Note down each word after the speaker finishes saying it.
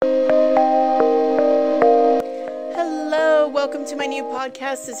welcome to my new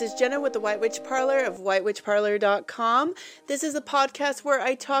podcast. This is Jenna with the White Witch Parlour of whitewitchparlour.com. This is a podcast where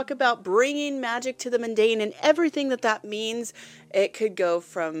I talk about bringing magic to the mundane and everything that means. It could go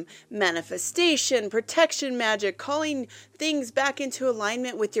from manifestation, protection magic, calling things back into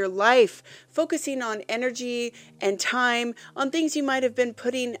alignment with your life, focusing on energy and time, on things you might have been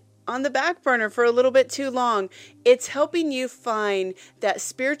putting on the back burner for a little bit too long. It's helping you find that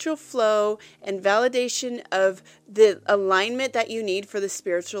spiritual flow and validation of the alignment that you need for the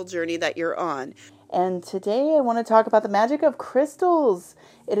spiritual journey that you're on. And today I want to talk about the magic of crystals.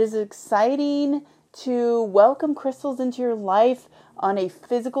 It is exciting to welcome crystals into your life on a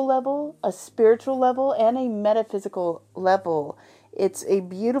physical level, a spiritual level, and a metaphysical level. It's a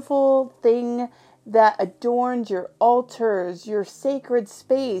beautiful thing that adorns your altars, your sacred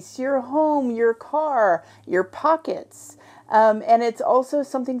space, your home, your car, your pockets. And it's also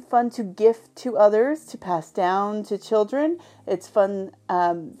something fun to gift to others, to pass down to children. It's fun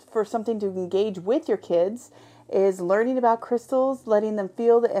for something to engage with your kids, is learning about crystals, letting them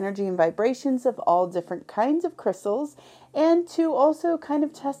feel the energy and vibrations of all different kinds of crystals, and to also kind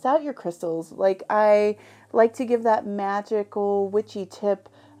of test out your crystals. Like I like to give that magical witchy tip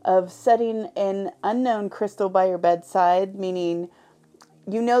of setting an unknown crystal by your bedside, meaning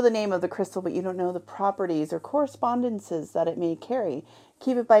you know the name of the crystal, but you don't know the properties or correspondences that it may carry.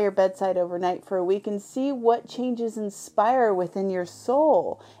 Keep it by your bedside overnight for a week and see what changes inspire within your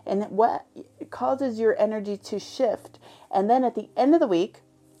soul and what causes your energy to shift. And then at the end of the week,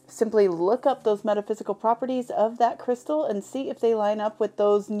 simply look up those metaphysical properties of that crystal and see if they line up with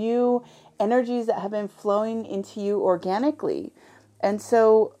those new energies that have been flowing into you organically. And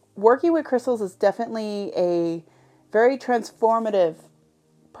so working with crystals is definitely a very transformative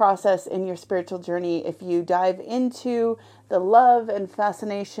process in your spiritual journey. If you dive into the love and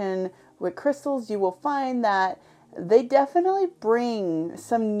fascination with crystals, you will find that they definitely bring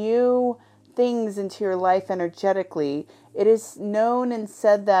some new things into your life energetically. It is known and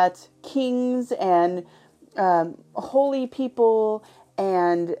said that kings and holy people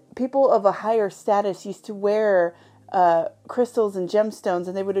and people of a higher status used to wear crystals and gemstones,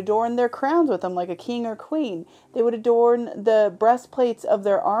 and they would adorn their crowns with them like a king or queen. They would adorn the breastplates of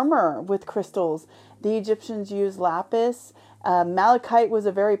their armor with crystals. The Egyptians used lapis. Malachite was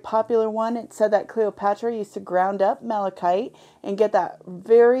a very popular one. It said that Cleopatra used to ground up malachite and get that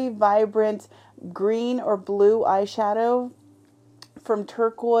very vibrant green or blue eyeshadow from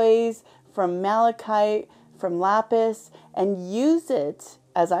turquoise, from malachite, from lapis, and use it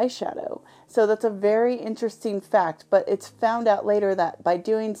as eyeshadow. So that's a very interesting fact, but it's found out later that by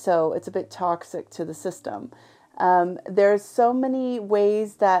doing so, it's a bit toxic to the system. There's so many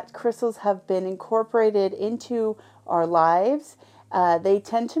ways that crystals have been incorporated into our lives. They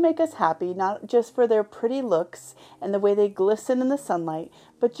tend to make us happy, not just for their pretty looks and the way they glisten in the sunlight,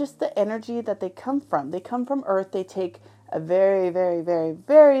 but just the energy that they come from. They come from Earth. They take a very, very, very,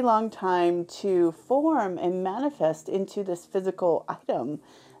 very long time to form and manifest into this physical item.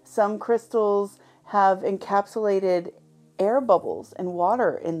 Some crystals have encapsulated air bubbles and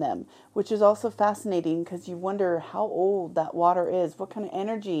water in them, which is also fascinating because you wonder how old that water is, what kind of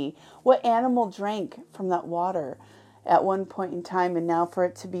energy, what animal drank from that water at one point in time, and now for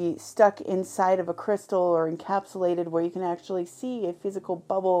it to be stuck inside of a crystal or encapsulated where you can actually see a physical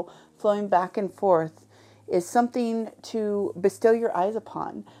bubble flowing back and forth is something to bestow your eyes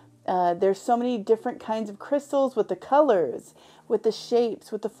upon. There's so many different kinds of crystals with the colors, with the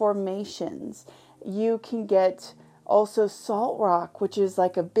shapes, with the formations. You can get also salt rock, which is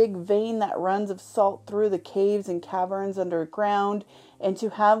like a big vein that runs of salt through the caves and caverns underground. And to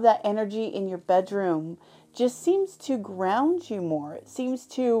have that energy in your bedroom just seems to ground you more. It seems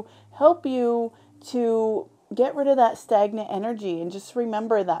to help you to get rid of that stagnant energy and just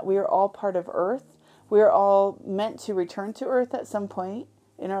remember that we are all part of Earth. We are all meant to return to Earth at some point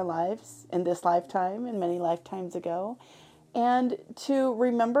in our lives, in this lifetime and many lifetimes ago, and to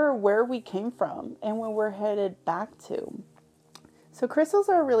remember where we came from and where we're headed back to. So crystals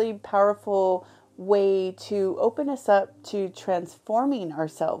are a really powerful way to open us up to transforming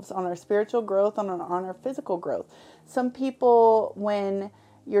ourselves on our spiritual growth, on our physical growth. Some people, when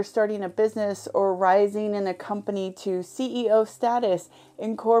you're starting a business or rising in a company to CEO status,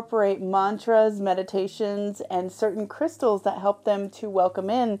 incorporate mantras, meditations, and certain crystals that help them to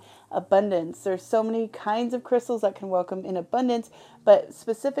welcome in abundance. There's so many kinds of crystals that can welcome in abundance, but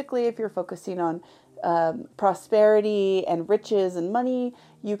specifically if you're focusing on prosperity and riches and money,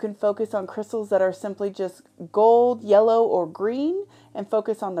 you can focus on crystals that are simply just gold, yellow, or green and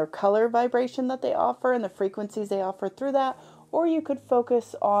focus on their color vibration that they offer and the frequencies they offer through that. or you could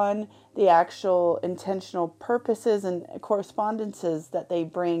focus on the actual intentional purposes and correspondences that they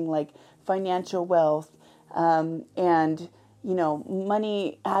bring, like financial wealth, and,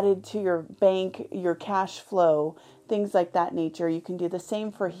 money added to your bank, your cash flow, things like that nature. You can do the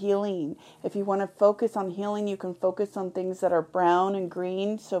same for healing. If you want to focus on healing, you can focus on things that are brown and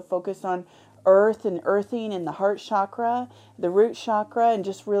green. So focus on earth and earthing in the heart chakra, the root chakra, and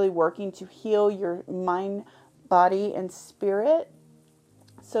just really working to heal your mind, body, and spirit.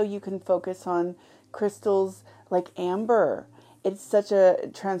 So you can focus on crystals like amber. It's such a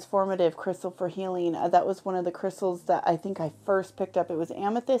transformative crystal for healing. That was one of the crystals that I think I first picked up. It was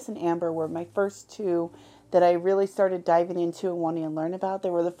amethyst and amber were my first two that I really started diving into and wanting to learn about. They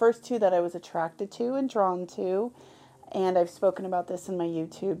were the first two that I was attracted to and drawn to. And I've spoken about this in my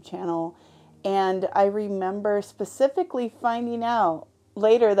YouTube channel. And I remember specifically finding out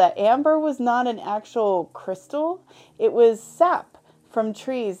later that amber was not an actual crystal. It was sap from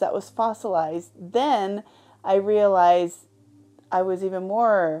trees that was fossilized. Then I realized I was even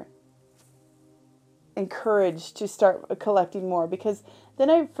more encouraged to start collecting more, because then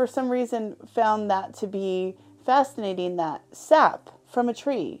I, for some reason, found that to be fascinating, that sap from a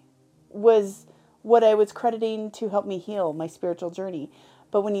tree was what I was crediting to help me heal my spiritual journey.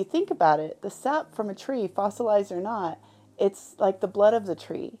 But when you think about it, the sap from a tree, fossilized or not, it's like the blood of the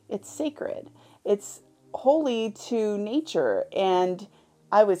tree. It's sacred. It's holy to nature. And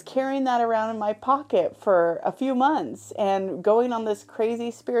I was carrying that around in my pocket for a few months and going on this crazy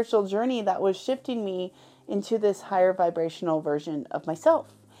spiritual journey that was shifting me into this higher vibrational version of myself.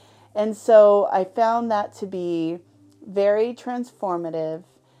 And so I found that to be very transformative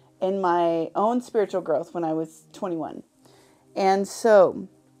in my own spiritual growth when I was 21. And so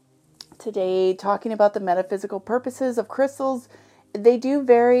today, talking about the metaphysical purposes of crystals, they do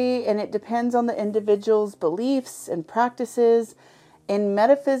vary, and it depends on the individual's beliefs and practices. In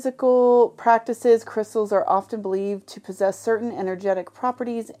metaphysical practices, crystals are often believed to possess certain energetic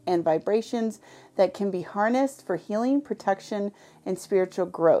properties and vibrations that can be harnessed for healing, protection, and spiritual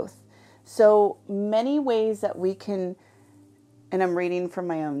growth. So many ways that we can, and I'm reading from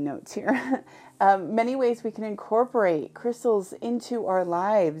my own notes here, many ways we can incorporate crystals into our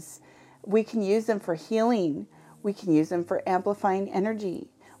lives. We can use them for healing. We can use them for amplifying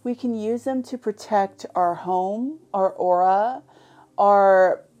energy. We can use them to protect our home, our aura,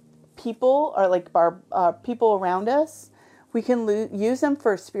 our people, or like our people around us. We can use them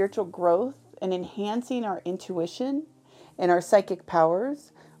for spiritual growth and enhancing our intuition and our psychic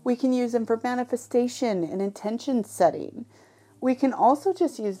powers. We can use them for manifestation and intention setting. We can also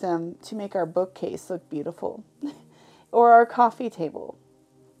just use them to make our bookcase look beautiful or our coffee table.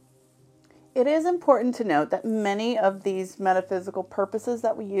 It is important to note that many of these metaphysical purposes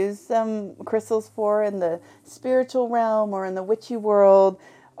that we use crystals for in the spiritual realm or in the witchy world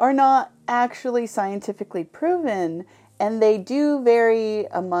are not actually scientifically proven, and they do vary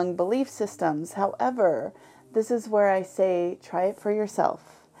among belief systems. However, this is where I say try it for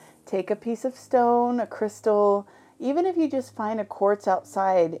yourself. Take a piece of stone, a crystal, even if you just find a quartz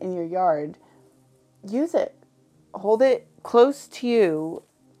outside in your yard, use it. Hold it close to you.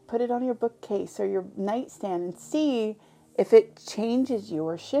 Put it on your bookcase or your nightstand and see if it changes you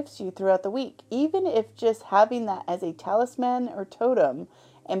or shifts you throughout the week. Even if just having that as a talisman or totem,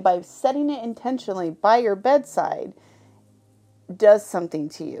 and by setting it intentionally by your bedside, does something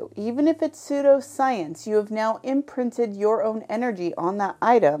to you. Even if it's pseudoscience, you have now imprinted your own energy on that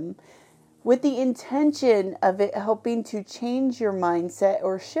item with the intention of it helping to change your mindset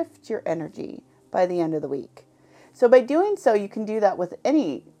or shift your energy by the end of the week. So by doing so, you can do that with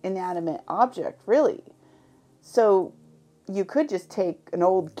any inanimate object, really. So you could just take an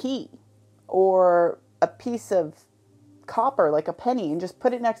old key or a piece of copper, like a penny, and just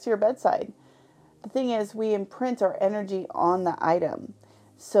put it next to your bedside. The thing is, we imprint our energy on the item.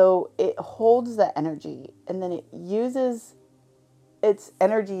 So it holds that energy, and then it uses its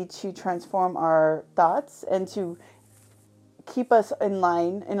energy to transform our thoughts and to keep us in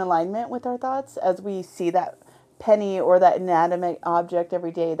alignment with our thoughts as we see that penny or that inanimate object every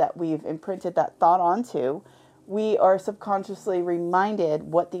day that we've imprinted that thought onto. We are subconsciously reminded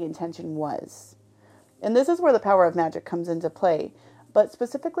what the intention was. And this is where the power of magic comes into play. But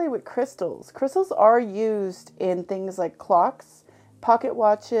specifically with crystals. Crystals are used in things like clocks, pocket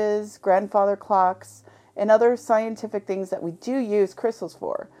watches, grandfather clocks, and other scientific things that we do use crystals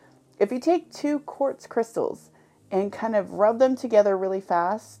for. If you take 2 quartz crystals and kind of rub them together really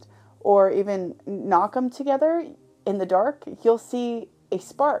fast, or even knock them together in the dark, you'll see a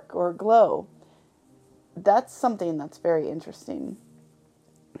spark or a glow. That's something that's very interesting.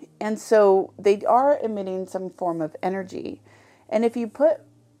 And so they are emitting some form of energy. And if you put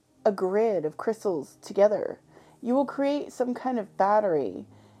a grid of crystals together, you will create some kind of battery.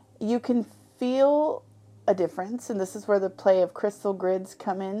 You can feel a difference, and this is where the play of crystal grids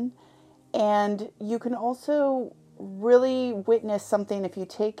come in. And you can also really witness something if you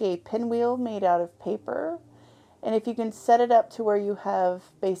take a pinwheel made out of paper, and if you can set it up to where you have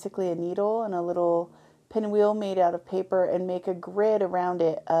basically a needle and a little pinwheel made out of paper and make a grid around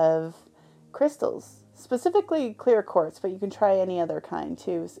it of crystals, specifically clear quartz, but you can try any other kind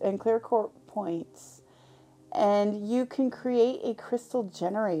too, and clear quartz points, and you can create a crystal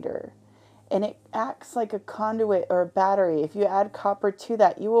generator, and it acts like a conduit or a battery. If you add copper to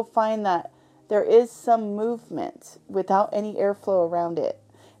that, you will find that there is some movement without any airflow around it.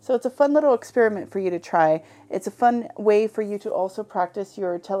 So it's a fun little experiment for you to try. It's a fun way for you to also practice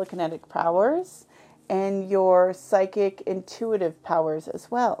your telekinetic powers and your psychic intuitive powers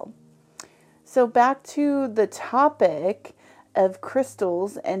as well. So back to the topic of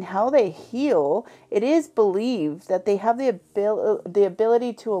crystals and how they heal, it is believed that they have the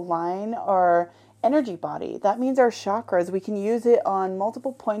ability to align our energy body. That means our chakras. We can use it on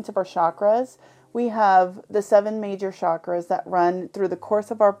multiple points of our chakras. We have the 7 major chakras that run through the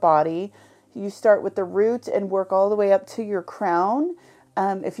course of our body. You start with the root and work all the way up to your crown.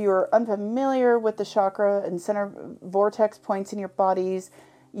 If you're unfamiliar with the chakra and center vortex points in your bodies,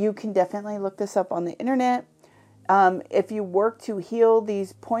 you can definitely look this up on the internet. If you work to heal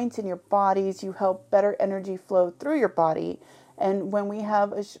these points in your bodies, you help better energy flow through your body. And when we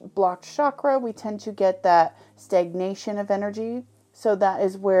have a blocked chakra, we tend to get that stagnation of energy. So that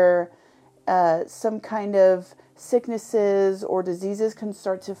is where some kind of sicknesses or diseases can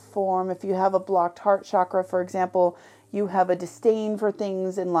start to form. If you have a blocked heart chakra, for example, you have a disdain for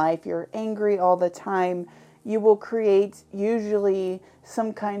things in life, you're angry all the time, you will create usually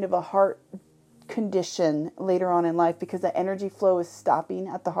some kind of a heart condition later on in life because the energy flow is stopping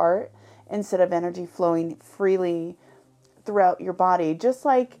at the heart instead of energy flowing freely throughout your body. Just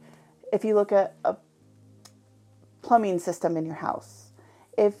like if you look at a plumbing system in your house.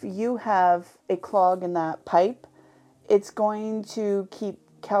 If you have a clog in that pipe, it's going to keep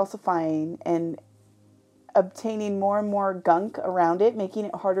calcifying and obtaining more and more gunk around it, making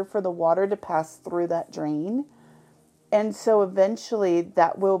it harder for the water to pass through that drain. And so eventually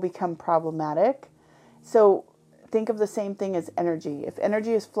that will become problematic. So think of the same thing as energy. If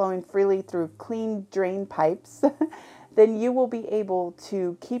energy is flowing freely through clean drain pipes, then you will be able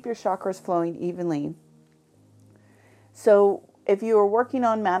to keep your chakras flowing evenly. So if you are working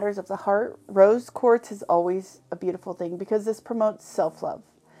on matters of the heart, rose quartz is always a beautiful thing because this promotes self-love.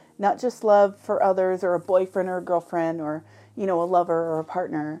 Not just love for others or a boyfriend or a girlfriend or, a lover or a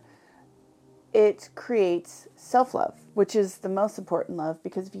partner. It creates self-love, which is the most important love,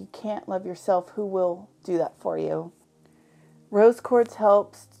 because if you can't love yourself, who will do that for you? Rose quartz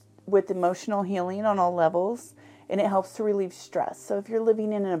helps with emotional healing on all levels, and it helps to relieve stress. So if you're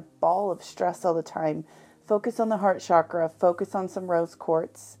living in a ball of stress all the time, focus on the heart chakra, focus on some rose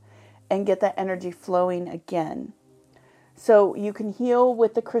quartz, and get that energy flowing again. So you can heal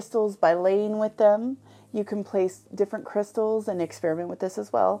with the crystals by laying with them. You can place different crystals and experiment with this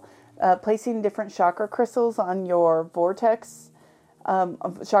as well. Placing different chakra crystals on your vortex,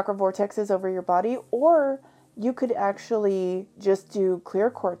 chakra vortexes over your body, or you could actually just do clear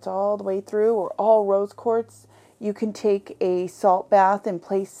quartz all the way through or all rose quartz. You can take a salt bath and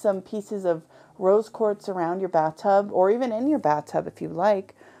place some pieces of rose quartz around your bathtub or even in your bathtub if you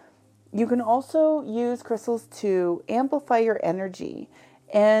like. You can also use crystals to amplify your energy.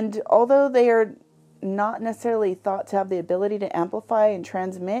 And although they are not necessarily thought to have the ability to amplify and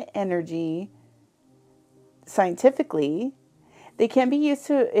transmit energy scientifically, they can be used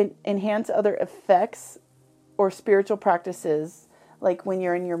to enhance other effects or spiritual practices, like when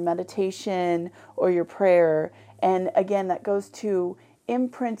you're in your meditation or your prayer. And again, that goes to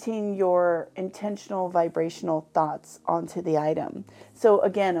imprinting your intentional vibrational thoughts onto the item. So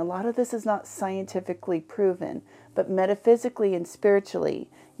again, a lot of this is not scientifically proven, but metaphysically and spiritually,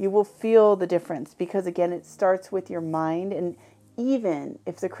 you will feel the difference because again, it starts with your mind. And even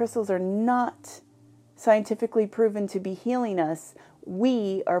if the crystals are not scientifically proven to be healing us,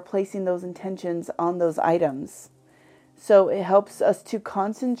 we are placing those intentions on those items. So it helps us to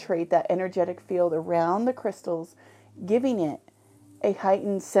concentrate that energetic field around the crystals, giving it a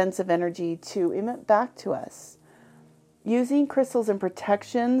heightened sense of energy to emit back to us. Using crystals and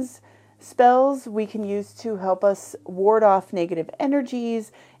protections spells we can use to help us ward off negative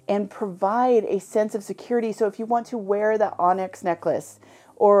energies and provide a sense of security. So if you want to wear that onyx necklace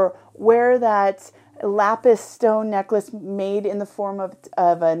or wear that lapis stone necklace made in the form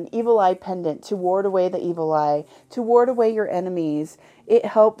of an evil eye pendant to ward away the evil eye, to ward away your enemies. It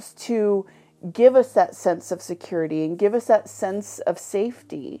helps to give us that sense of security and give us that sense of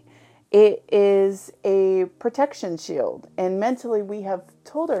safety. It is a protection shield, and mentally we have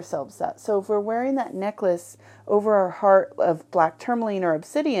told ourselves that. So if we're wearing that necklace over our heart of black tourmaline or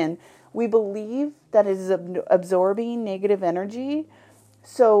obsidian, we believe that it is absorbing negative energy,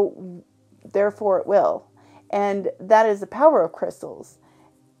 so therefore it will. And that is the power of crystals.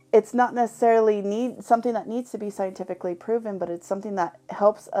 It's not necessarily something that needs to be scientifically proven, but it's something that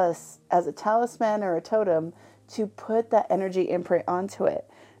helps us as a talisman or a totem to put that energy imprint onto it.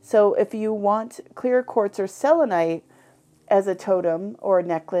 So if you want clear quartz or selenite as a totem or a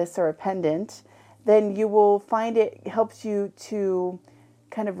necklace or a pendant, then you will find it helps you to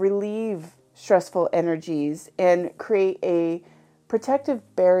kind of relieve stressful energies and create a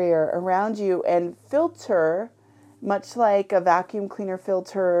protective barrier around you and filter, much like a vacuum cleaner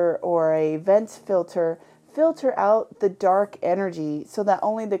filter or a vent filter out the dark energy so that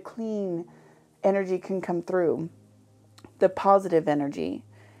only the clean energy can come through, the positive energy.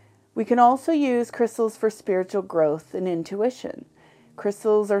 We can also use crystals for spiritual growth and intuition.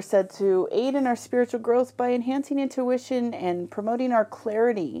 Crystals are said to aid in our spiritual growth by enhancing intuition and promoting our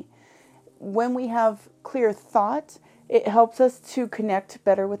clarity. When we have clear thought, it helps us to connect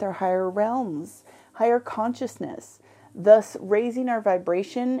better with our higher realms, higher consciousness, thus raising our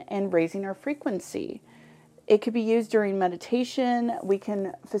vibration and raising our frequency. It could be used during meditation. We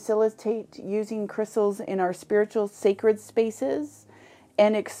can facilitate using crystals in our spiritual sacred spaces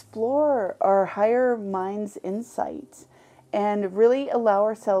and explore our higher mind's insight and really allow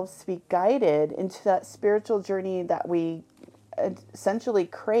ourselves to be guided into that spiritual journey that we essentially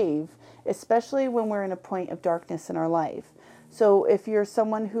crave, especially when we're in a point of darkness in our life. So if you're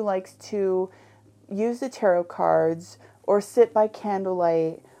someone who likes to use the tarot cards or sit by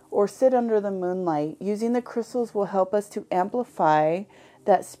candlelight or sit under the moonlight, using the crystals will help us to amplify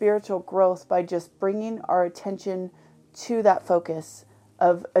that spiritual growth by just bringing our attention to that focus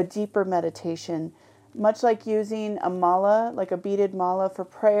of a deeper meditation. Much like using a mala, like a beaded mala for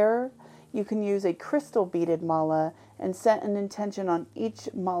prayer, you can use a crystal beaded mala and set an intention on each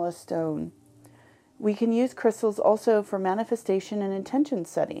mala stone. We can use crystals also for manifestation and intention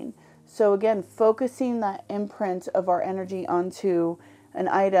setting. So again, focusing that imprint of our energy onto an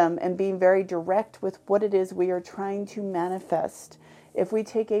item and being very direct with what it is we are trying to manifest. If we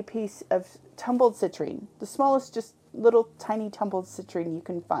take a piece of tumbled citrine, the smallest, just little tiny tumbled citrine you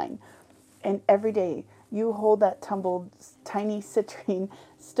can find, and every day you hold that tumbled tiny citrine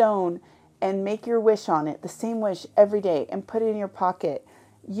stone and make your wish on it, the same wish every day, and put it in your pocket,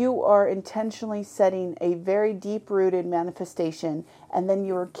 you are intentionally setting a very deep-rooted manifestation, and then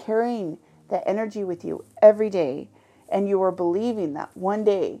you are carrying that energy with you every day, and you are believing that one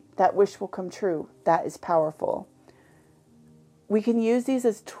day that wish will come true. That is powerful. We can use these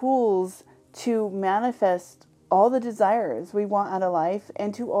as tools to manifest all the desires we want out of life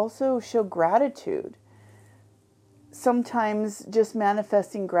and to also show gratitude. Sometimes just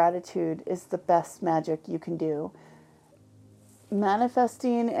manifesting gratitude is the best magic you can do.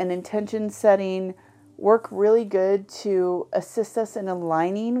 Manifesting and intention setting work really good to assist us in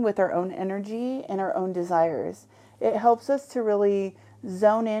aligning with our own energy and our own desires. It helps us to really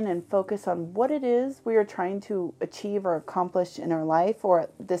zone in and focus on what it is we are trying to achieve or accomplish in our life or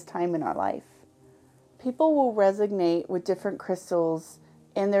at this time in our life. People will resonate with different crystals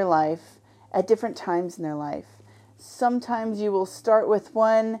in their life at different times in their life. Sometimes you will start with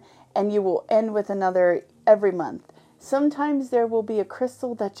one and you will end with another every month. Sometimes there will be a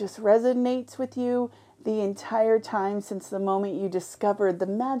crystal that just resonates with you the entire time since the moment you discovered the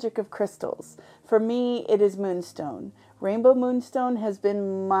magic of crystals. For me, it is moonstone. Rainbow moonstone has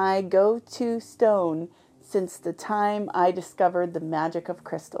been my go-to stone since the time I discovered the magic of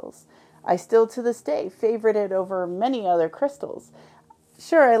crystals. I still to this day favorite it over many other crystals.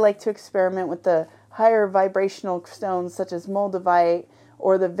 Sure, I like to experiment with the higher vibrational stones such as moldavite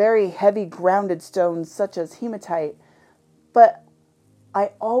or the very heavy grounded stones such as hematite. But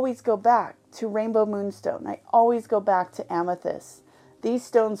I always go back to rainbow moonstone. I always go back to amethyst. These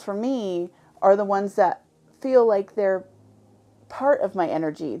stones for me are the ones that feel like they're part of my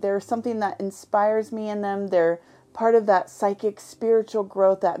energy. They're something that inspires me in them. They're part of that psychic spiritual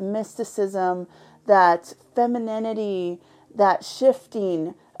growth, that mysticism, that femininity, that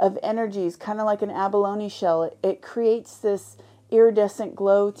shifting of energies, kind of like an abalone shell. It creates this iridescent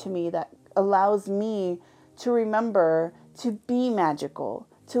glow to me that allows me to remember to be magical,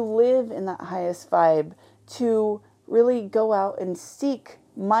 to live in that highest vibe, to really go out and seek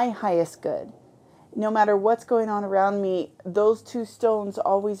my highest good. No matter what's going on around me, those two stones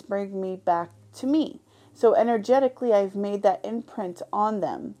always bring me back to me. So energetically, I've made that imprint on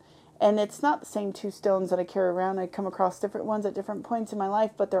them. And it's not the same two stones that I carry around. I come across different ones at different points in my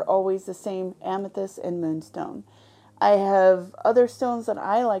life, but they're always the same amethyst and moonstone. I have other stones that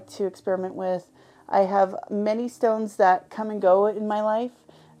I like to experiment with. I have many stones that come and go in my life,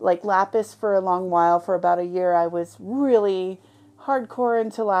 like lapis. For a long while, for about a year, I was really hardcore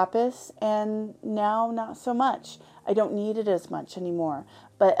into lapis, and now not so much. I don't need it as much anymore.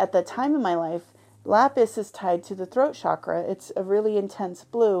 But at the time in my life, lapis is tied to the throat chakra. It's a really intense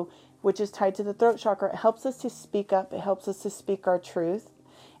blue, which is tied to the throat chakra. It helps us to speak up. It helps us to speak our truth.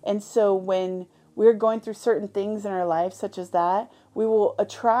 And so when we're going through certain things in our life, such as that, we will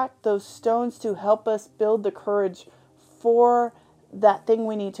attract those stones to help us build the courage for that thing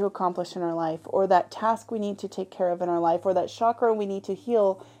we need to accomplish in our life, or that task we need to take care of in our life, or that chakra we need to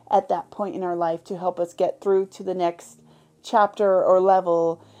heal at that point in our life to help us get through to the next chapter or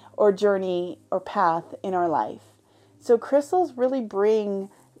level or journey or path in our life. So crystals really bring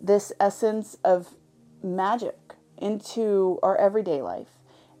this essence of magic into our everyday life.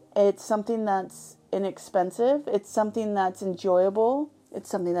 It's something that's inexpensive. It's something that's enjoyable. It's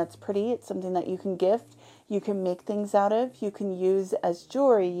something that's pretty. It's something that you can gift. You can make things out of. You can use as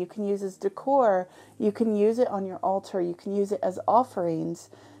jewelry. You can use as decor. You can use it on your altar. You can use it as offerings.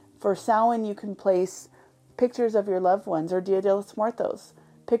 For Samhain, you can place pictures of your loved ones, or Dia de los Muertos,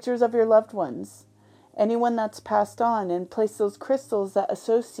 pictures of your loved ones, anyone that's passed on, and place those crystals that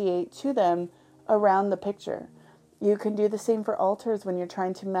associate to them around the picture. You can do the same for altars when you're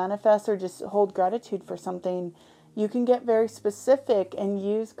trying to manifest or just hold gratitude for something. You can get very specific and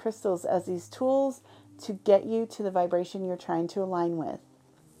use crystals as these tools to get you to the vibration you're trying to align with.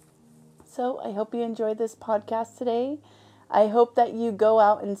 So I hope you enjoyed this podcast today. I hope that you go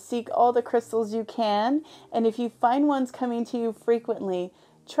out and seek all the crystals you can. And if you find ones coming to you frequently,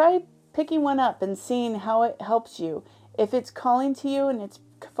 try picking one up and seeing how it helps you. If it's calling to you and it's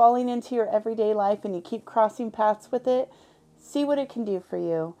falling into your everyday life and you keep crossing paths with it, see what it can do for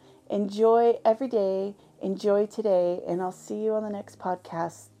you. Enjoy every day. Enjoy today. And I'll see you on the next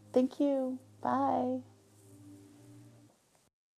podcast. Thank you. Bye.